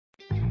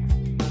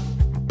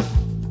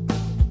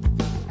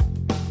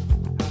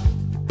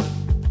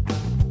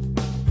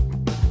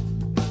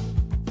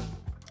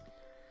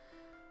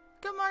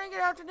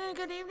afternoon,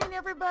 good evening,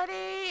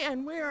 everybody,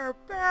 and we are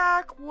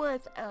back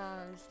with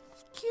a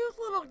cute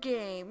little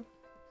game.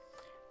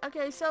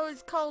 Okay, so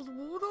it's called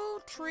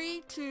Woodle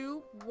Tree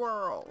 2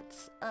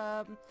 Worlds.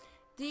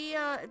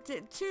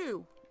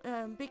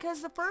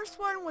 Because the first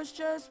one was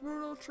just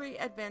Woodle Tree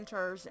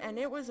Adventures, and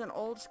it was an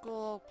old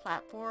school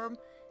platform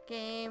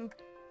game,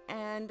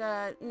 and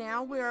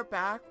now we are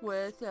back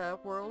with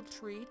Woodle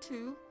Tree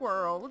 2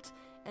 Worlds,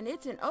 and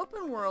it's an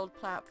open world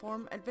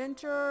platform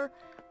adventure.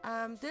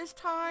 This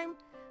time,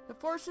 the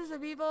forces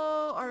of evil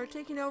are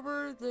taking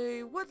over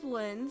the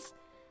woodlands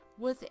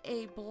with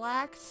a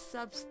black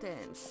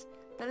substance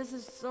that is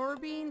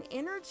absorbing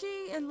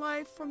energy and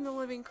life from the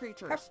living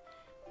creatures.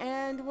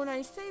 And when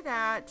I say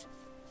that,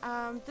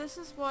 this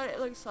is what it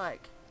looks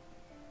like.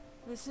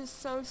 This is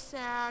so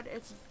sad.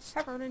 It's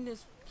turning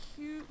this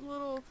cute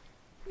little,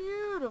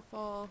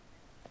 beautiful,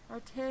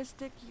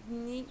 artistic,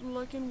 neat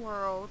looking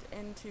world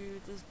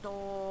into this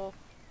dull,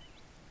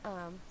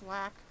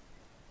 black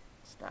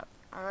stuff.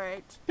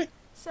 Alright.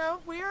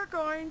 So we are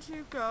going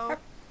to go,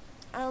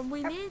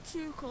 we need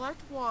to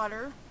collect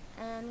water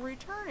and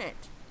return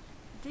it.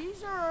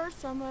 These are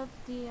some of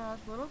the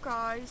little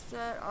guys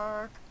that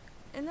are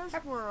in this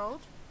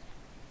world.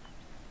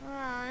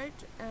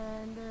 Alright,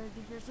 and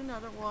here's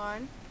another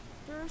one.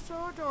 They're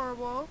so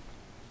adorable.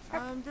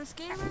 This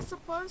game is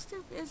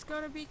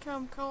going to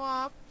become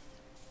co-op.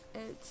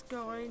 It's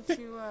going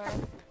to,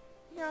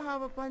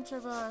 have a bunch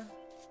of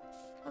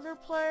other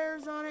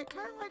players on it,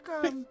 kind of like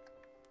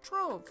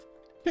Trove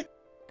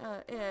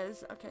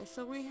is. Okay,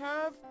 so we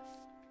have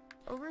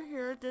over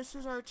here, this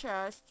is our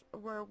chest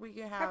where we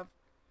have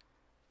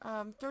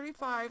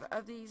 35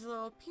 of these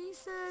little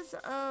pieces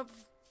of,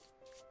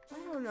 I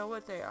don't know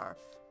what they are,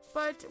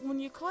 but when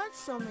you collect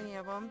so many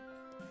of them,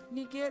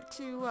 you get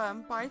to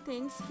buy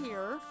things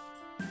here.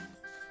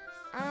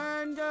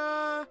 And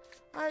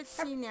let's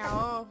see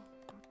now.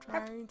 I'm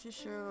trying to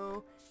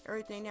show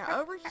everything now.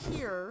 Over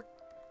here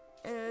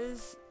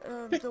is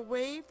the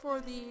way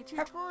for the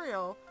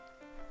tutorial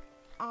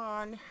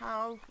on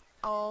how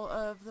all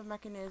of the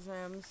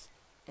mechanisms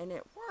in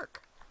it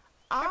work.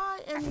 I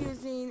am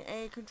using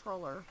a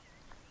controller.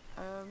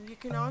 You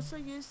can also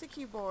use the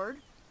keyboard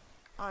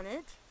on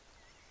it.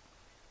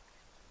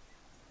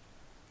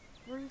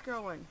 Where are you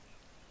going?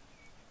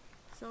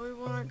 So we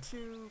want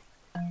to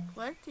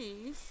collect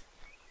these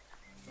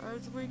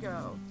as we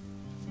go.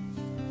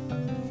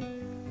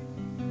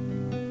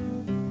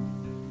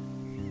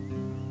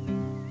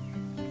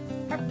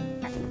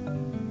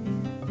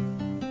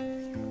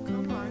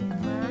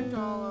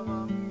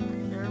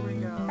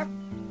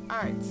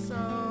 Alright,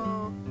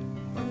 so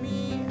for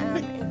me,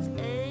 it's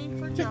A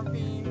for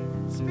jumping,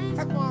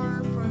 space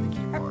bar for the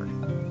keyboard,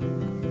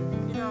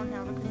 if you don't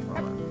have a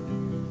controller.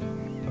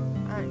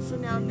 Alright, so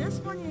now this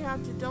one you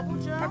have to double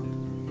jump,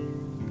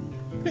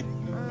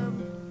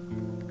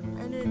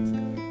 and it's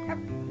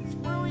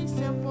really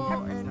simple,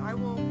 and I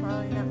will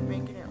probably end up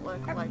making it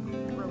look like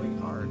really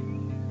hard.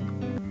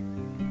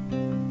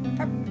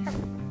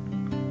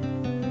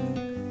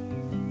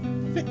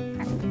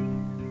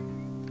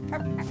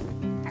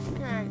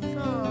 Okay,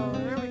 so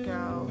there we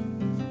go.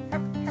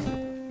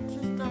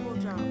 Just double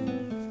jump.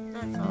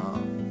 That's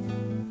all.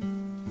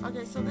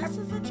 Okay, so this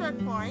is the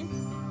checkpoint.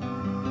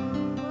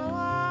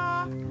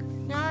 Voila!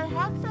 Now I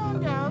have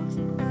found out,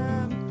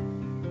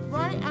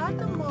 right at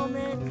the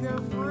moment, they're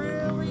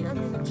really,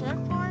 the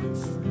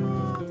checkpoints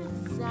don't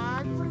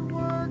exactly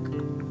work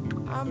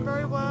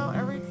very well.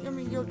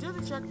 You'll do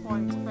the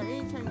checkpoints, but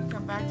anytime you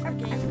come back to the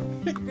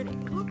game, you're gonna,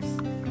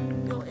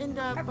 you'll end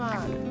up,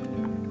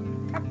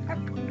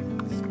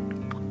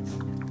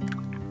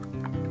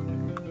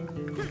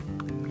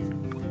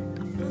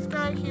 this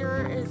guy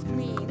here is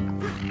mean.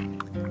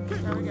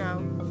 There we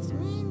go. He's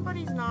mean, but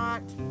he's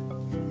not.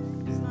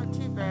 It's not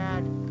too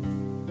bad.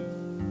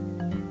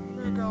 I'm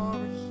gonna go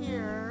over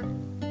here.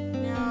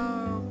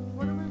 Now,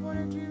 what do we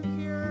want to do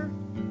here?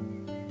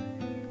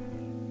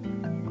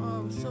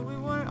 Oh, so we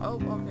want to,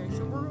 okay,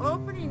 so we're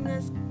opening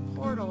this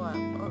portal up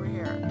over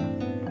here.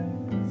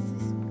 This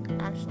is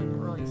actually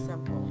really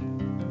simple.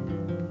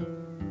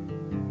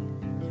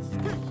 Just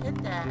hit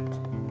that.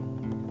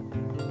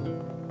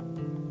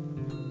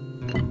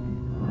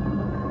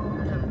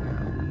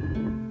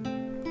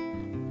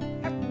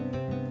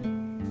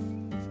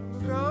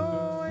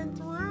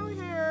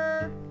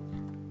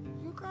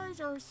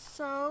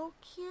 So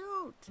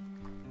cute.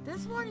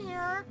 This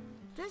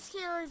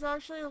here is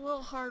actually a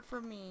little hard for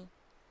me.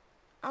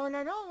 Oh, and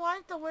I don't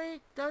like the way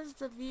it does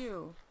the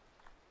view.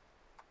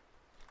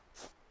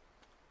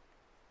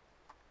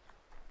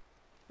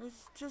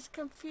 It's just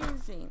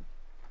confusing.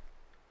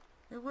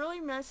 It really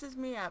messes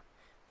me up.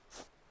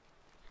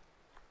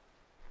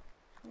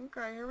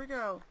 Okay, here we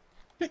go.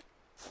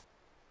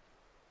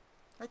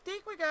 I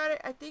think we got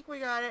it. I think we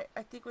got it.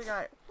 I think we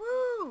got it.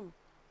 Woo!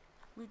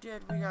 We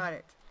did. We got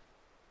it.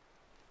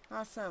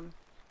 Awesome.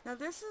 Now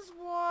this is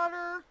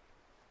water.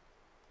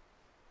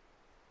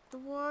 The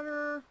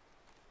water.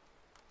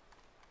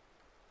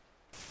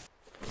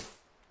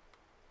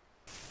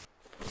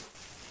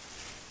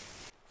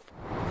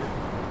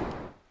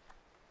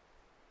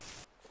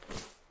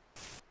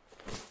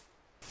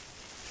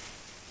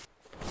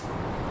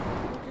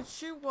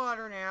 shoot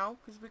water now,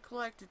 because we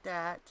collected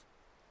that.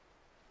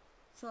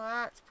 So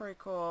that's pretty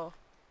cool.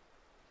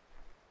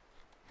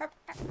 I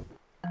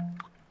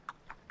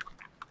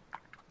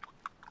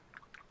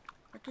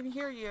can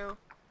hear you.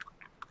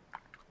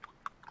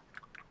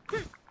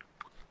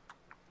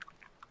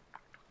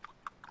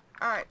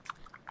 Alright.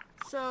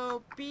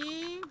 So,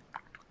 B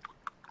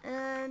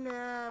and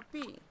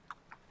B.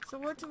 So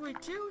what do we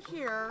do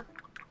here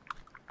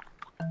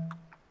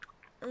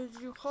is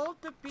you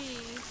hold the B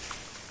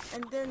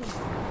and then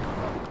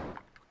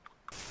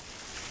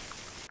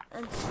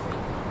and sweep.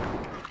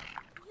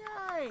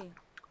 Yay!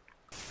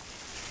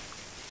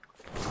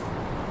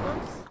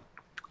 Whoops.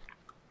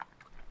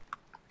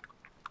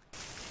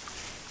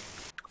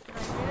 Can I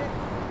get it?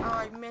 Oh,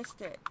 I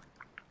missed it.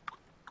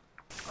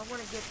 I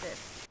want to get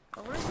this.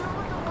 I want to do it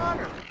with the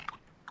water.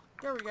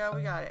 There we go,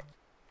 we got it.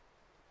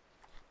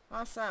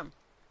 Awesome.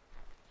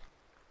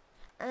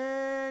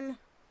 And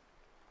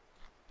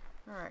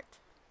alright.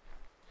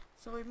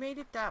 So we made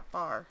it that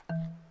far.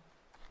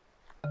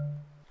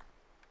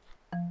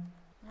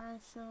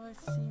 Alright, so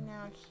let's see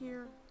now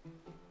here.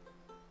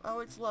 Oh,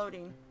 it's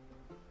loading.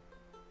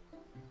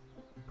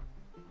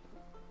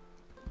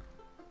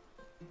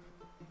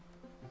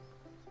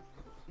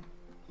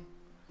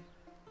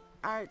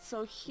 Alright,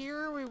 so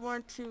here we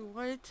want to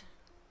what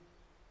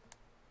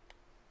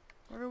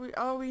are we?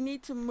 Oh, we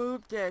need to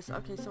move this.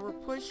 Okay, so we're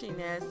pushing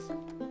this.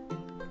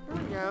 There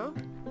we go.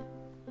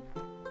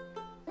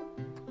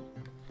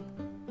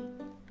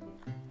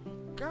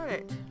 Got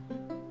it.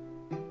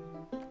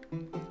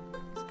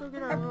 Let's go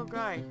get our little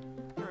guy.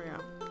 There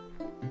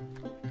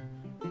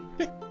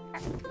we go.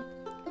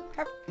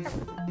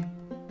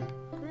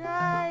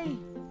 Yay!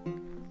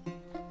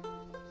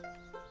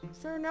 Is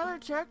there another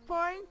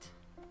checkpoint?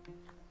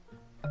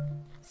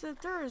 So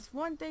there is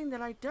one thing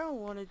that I don't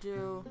want to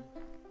do.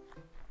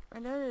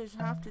 And that is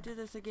have to do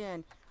this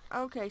again.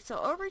 Okay, so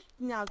over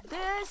now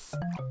this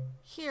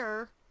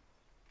here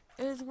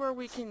is where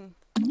we can.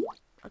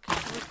 Okay,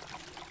 so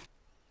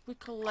we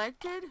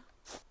collected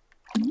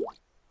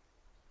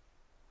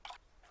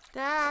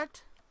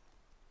that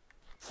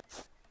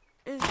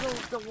is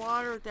the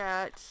water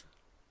that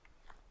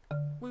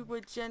we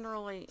would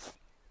generally.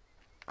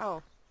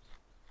 Oh,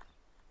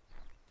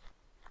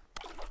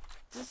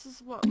 this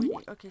is what we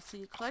need. Okay, so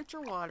you collect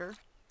your water.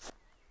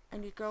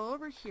 And you go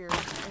over here, and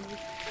you put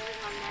it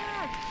on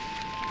that.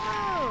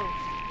 Whoa!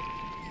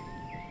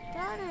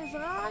 That is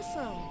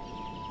awesome.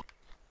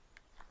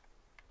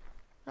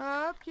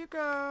 Up you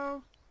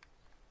go.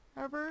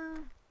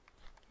 Ever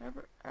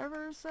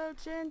so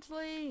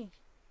gently.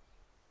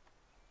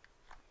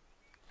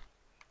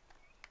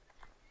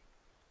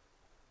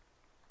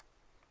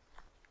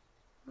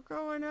 We're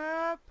going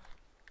up.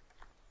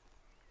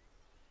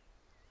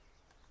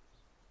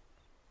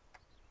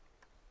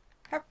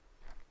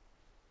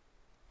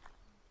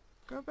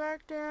 Go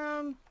back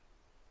down.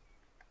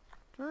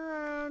 Turn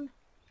around.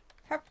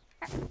 Hop.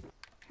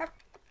 Hop.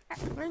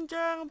 And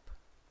jump.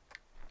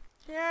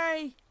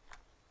 Yay.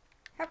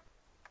 Hop.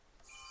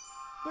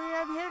 We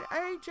have hit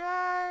a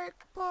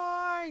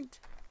checkpoint.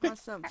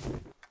 Awesome.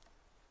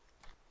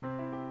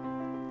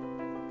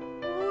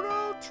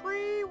 Woodle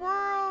Tree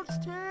Worlds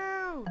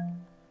 2.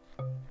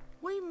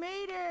 We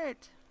made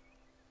it.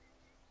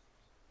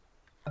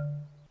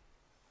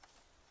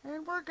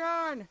 And we're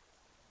gone.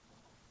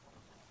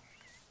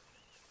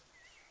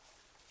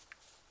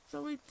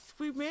 So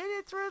we made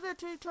it through the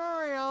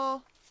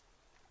tutorial.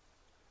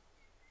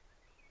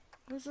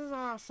 This is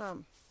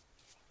awesome.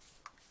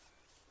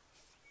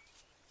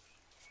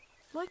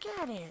 Look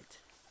at it.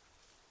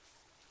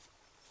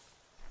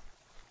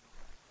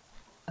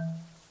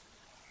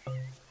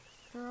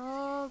 They're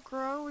all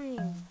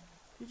growing.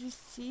 Did you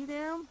see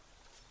them?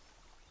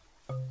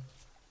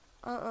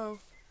 Uh-oh.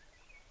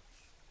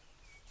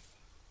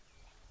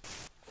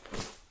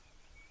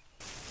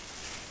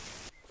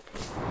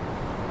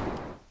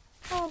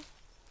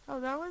 Oh,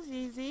 that was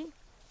easy.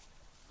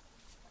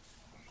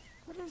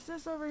 What is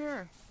this over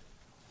here?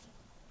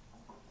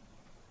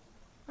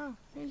 Oh,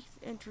 he's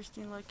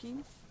interesting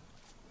looking.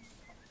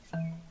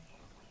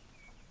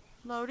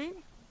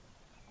 Loading.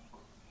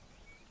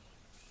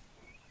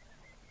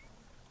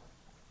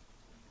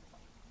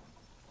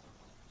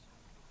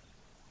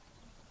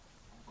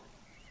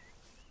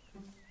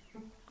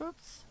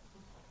 Oops.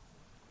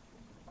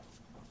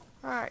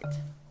 Alright.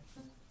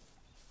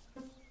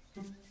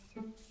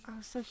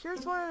 So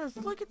here's one of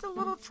those. Look at the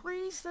little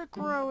trees that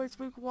grow as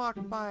we walk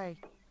by.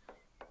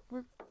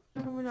 We're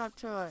coming up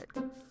to it.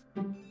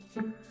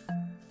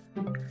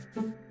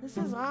 This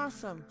is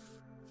awesome.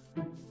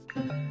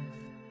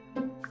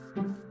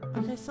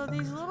 Okay, so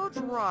these little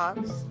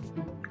drops.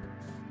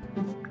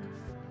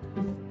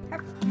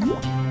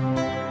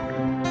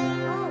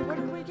 Oh, what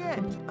did we get?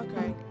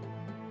 Okay.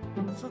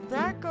 So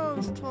that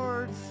goes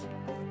towards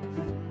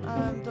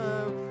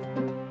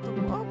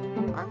oh,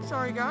 I'm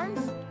sorry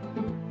guys.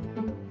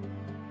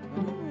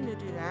 I didn't mean to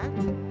do that.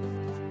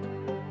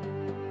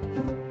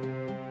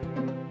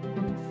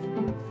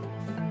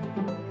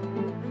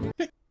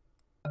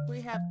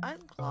 We have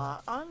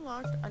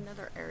unlocked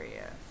another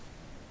area.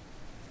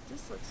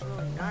 This looks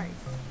really nice.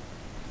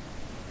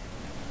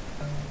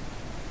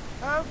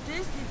 Oh,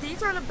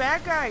 these are the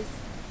bad guys.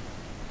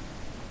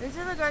 These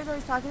are the guys I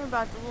was talking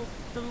about.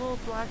 The little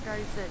black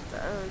guys that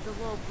the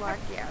little black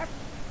gas.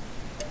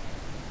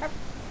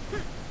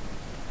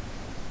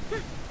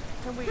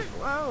 Can we?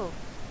 Whoa.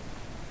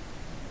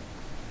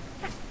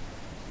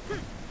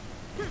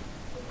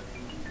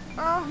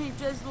 Oh, he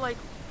just like.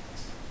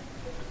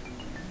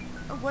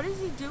 What is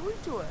he doing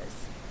to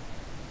us?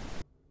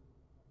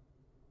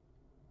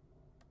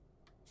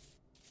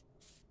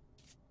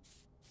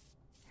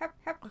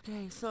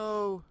 Okay,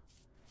 so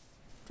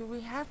do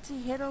we have to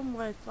hit him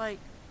with like?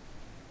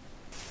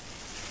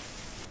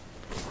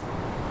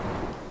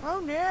 Oh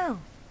no!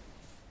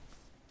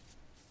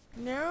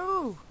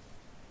 No!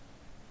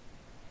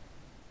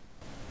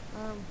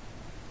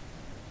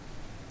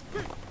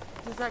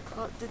 Did that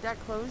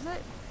close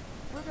it?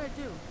 What did I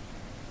do?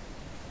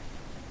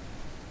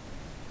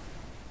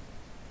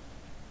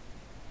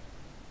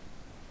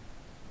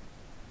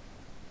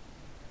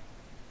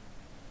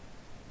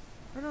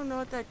 I don't know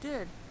what that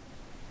did.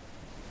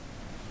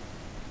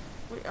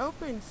 We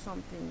opened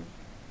something.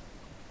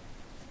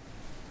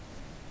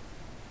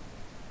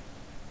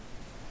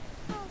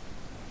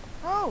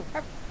 Oh!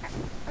 I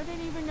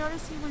didn't even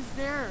notice he was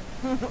there.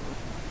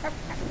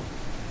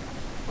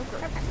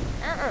 Okay.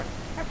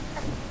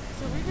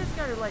 So we just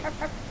gotta like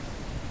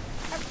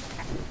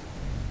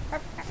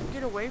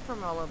get away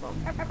from all of them.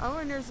 Oh,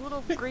 and there's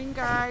little green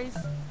guys.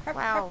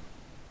 Wow.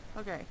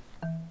 Okay.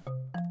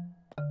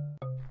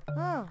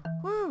 Oh,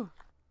 woo.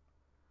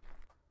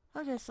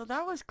 Okay, so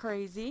that was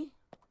crazy.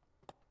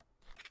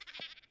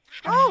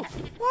 Oh,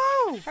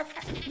 whoa!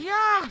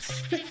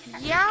 Yes!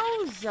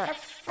 Yowza!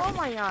 Oh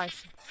my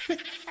gosh.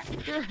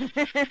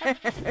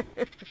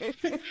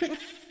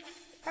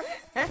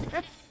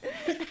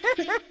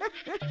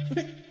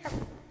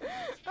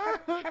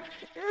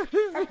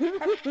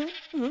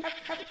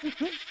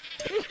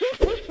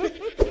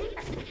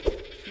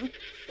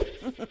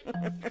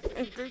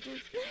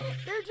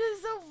 They're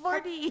just so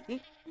funny.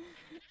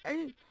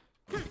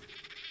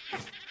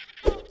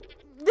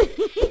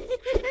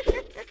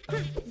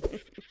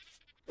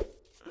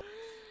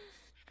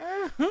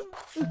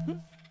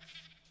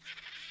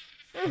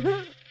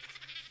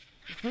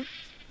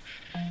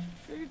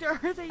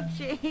 Are they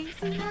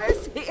chasing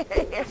us?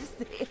 Yes,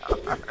 they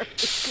are.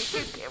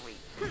 Can we?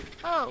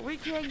 Oh, we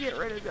can't get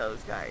rid of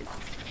those guys.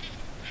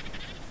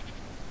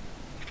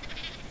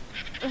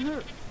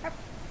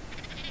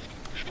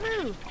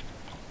 Woo.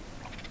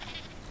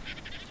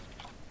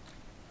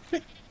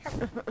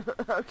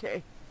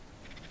 Okay.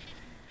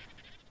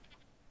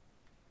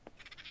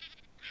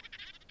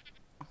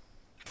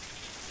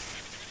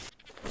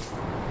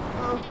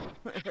 Oh.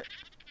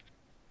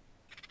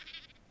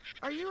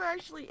 Are you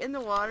actually in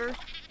the water?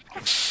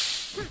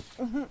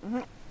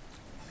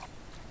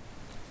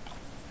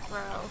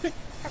 Wow. Okay.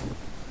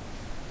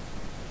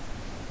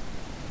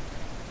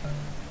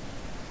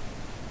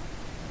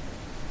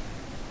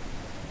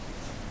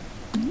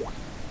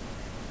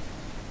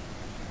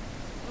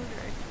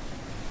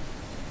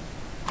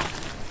 I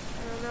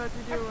don't know what to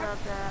do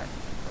about that.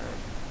 But...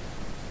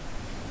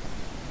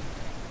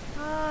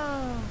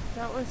 Oh,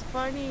 that was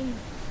funny.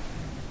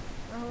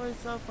 That was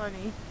so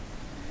funny.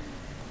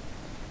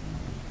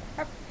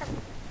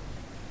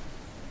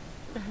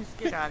 Let's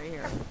get out of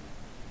here.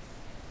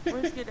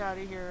 Let's get out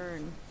of here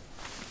and...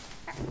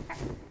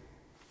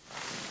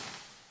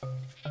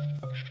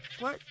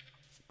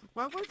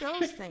 What were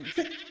those things?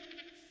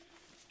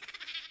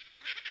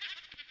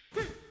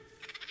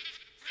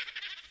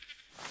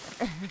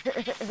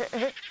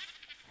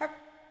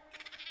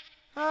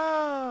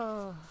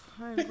 Oh,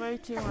 I had way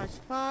too much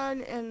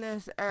fun in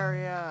this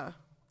area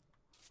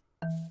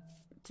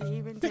to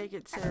even take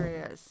it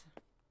serious.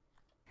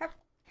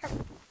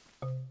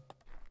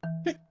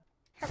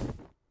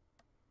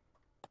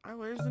 Oh,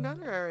 where's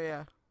another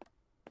area?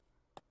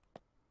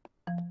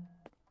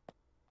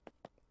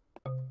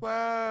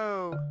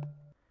 Whoa.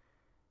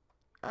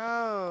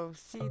 Oh,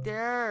 see,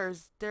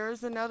 there's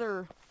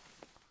another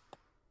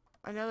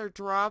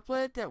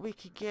droplet that we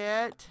could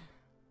get.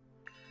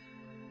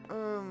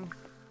 I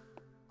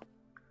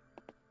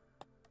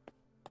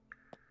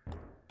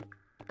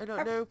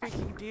don't know if we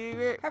can do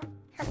it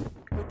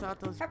without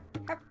those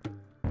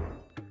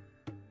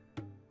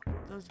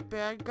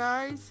bad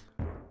guys.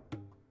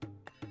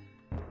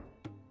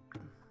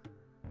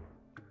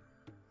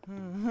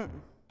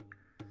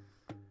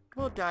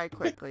 We'll die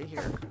quickly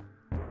here.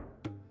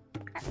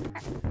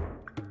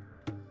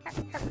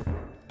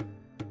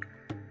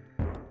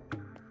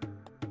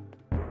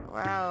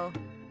 Wow.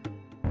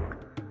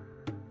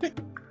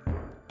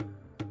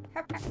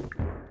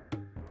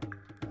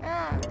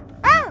 Ah!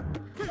 Ah!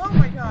 Oh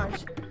my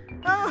gosh.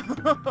 Oh.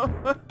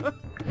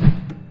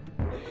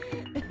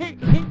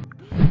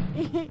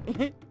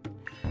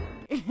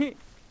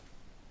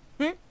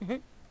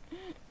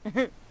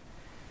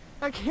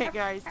 Okay,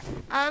 guys,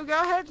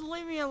 go ahead and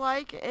leave me a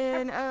like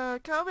and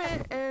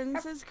comment and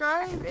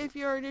subscribe if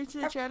you are new to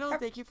the channel.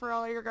 Thank you for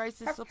all your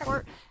guys'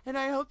 support, and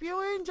I hope you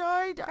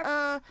enjoyed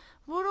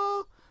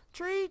Woodle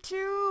Tree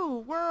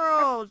 2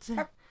 World.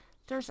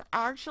 There's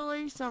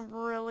actually some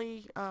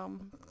really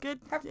good,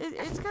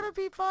 it's gonna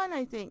be fun,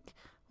 I think,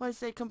 once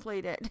they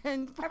complete it.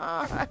 And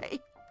bye.